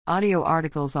Audio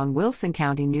articles on Wilson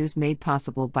County News made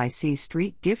possible by C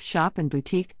Street Gift Shop and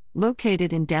Boutique,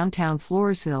 located in downtown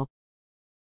Floresville.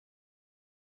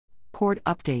 Court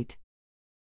update.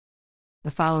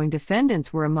 The following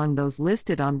defendants were among those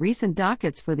listed on recent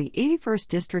dockets for the 81st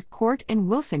District Court in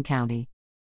Wilson County.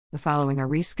 The following are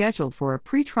rescheduled for a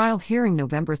pretrial hearing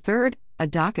November 3rd, a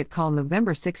docket call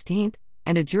November 16th,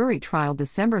 and a jury trial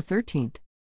December 13th.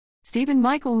 Stephen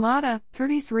Michael Mata,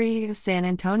 33, of San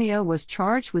Antonio, was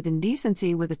charged with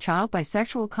indecency with a child by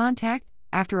sexual contact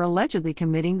after allegedly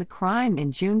committing the crime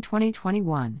in June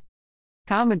 2021.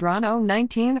 Kyle Medrano,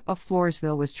 19, of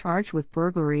Floresville, was charged with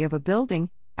burglary of a building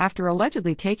after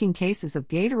allegedly taking cases of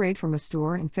Gatorade from a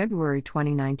store in February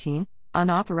 2019,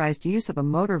 unauthorized use of a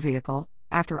motor vehicle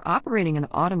after operating an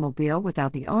automobile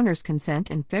without the owner's consent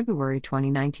in February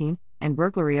 2019, and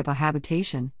burglary of a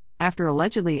habitation after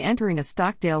allegedly entering a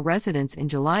Stockdale residence in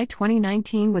July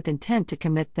 2019 with intent to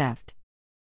commit theft.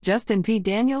 Justin P.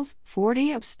 Daniels,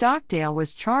 40, of Stockdale,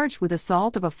 was charged with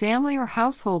assault of a family or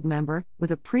household member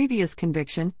with a previous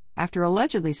conviction after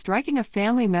allegedly striking a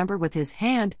family member with his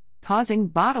hand, causing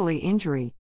bodily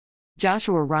injury.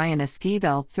 Joshua Ryan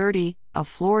Esquivel, 30, of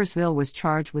Floresville, was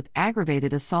charged with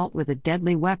aggravated assault with a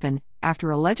deadly weapon after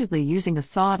allegedly using a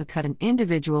saw to cut an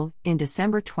individual in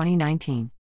December 2019.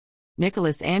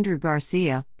 Nicholas Andrew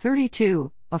Garcia,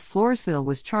 32, of Floresville,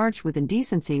 was charged with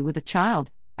indecency with a child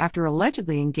after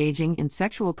allegedly engaging in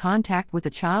sexual contact with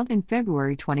a child in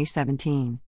February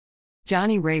 2017.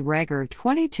 Johnny Ray Reger,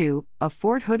 22, of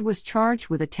Fort Hood, was charged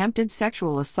with attempted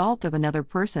sexual assault of another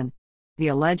person. The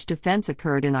alleged offense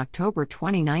occurred in October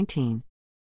 2019.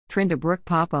 Trinda Brooke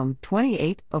Popham,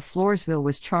 28, of Floresville,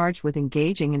 was charged with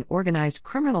engaging in organized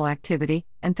criminal activity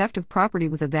and theft of property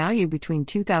with a value between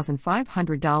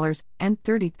 $2,500 and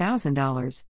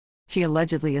 $30,000. She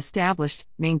allegedly established,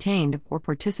 maintained, or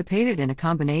participated in a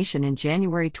combination in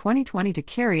January 2020 to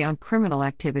carry on criminal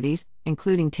activities,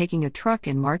 including taking a truck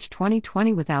in March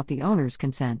 2020 without the owner's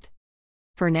consent.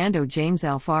 Fernando James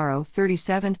Alfaro,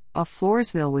 37, of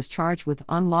Floresville, was charged with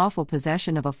unlawful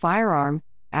possession of a firearm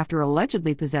after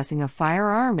allegedly possessing a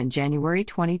firearm in January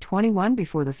 2021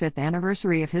 before the 5th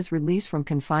anniversary of his release from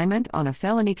confinement on a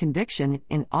felony conviction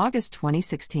in August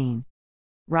 2016.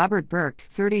 Robert Burke,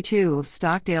 32, of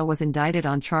Stockdale, was indicted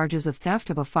on charges of theft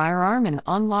of a firearm and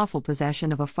unlawful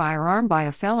possession of a firearm by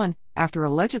a felon after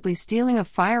allegedly stealing a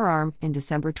firearm in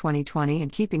December 2020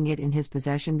 and keeping it in his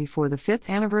possession before the 5th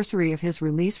anniversary of his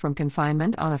release from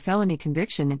confinement on a felony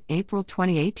conviction in April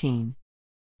 2018.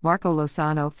 Marco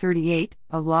Lozano, 38,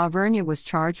 of La Vernia, was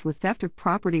charged with theft of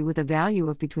property with a value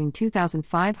of between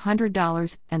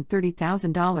 $2,500 and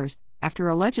 $30,000 after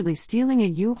allegedly stealing a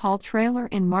U-Haul trailer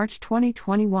in March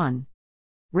 2021.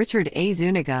 Richard A.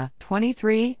 Zuniga,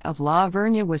 23, of La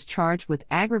Vernia, was charged with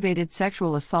aggravated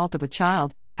sexual assault of a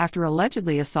child after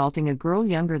allegedly assaulting a girl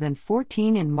younger than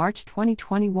 14 in March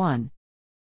 2021.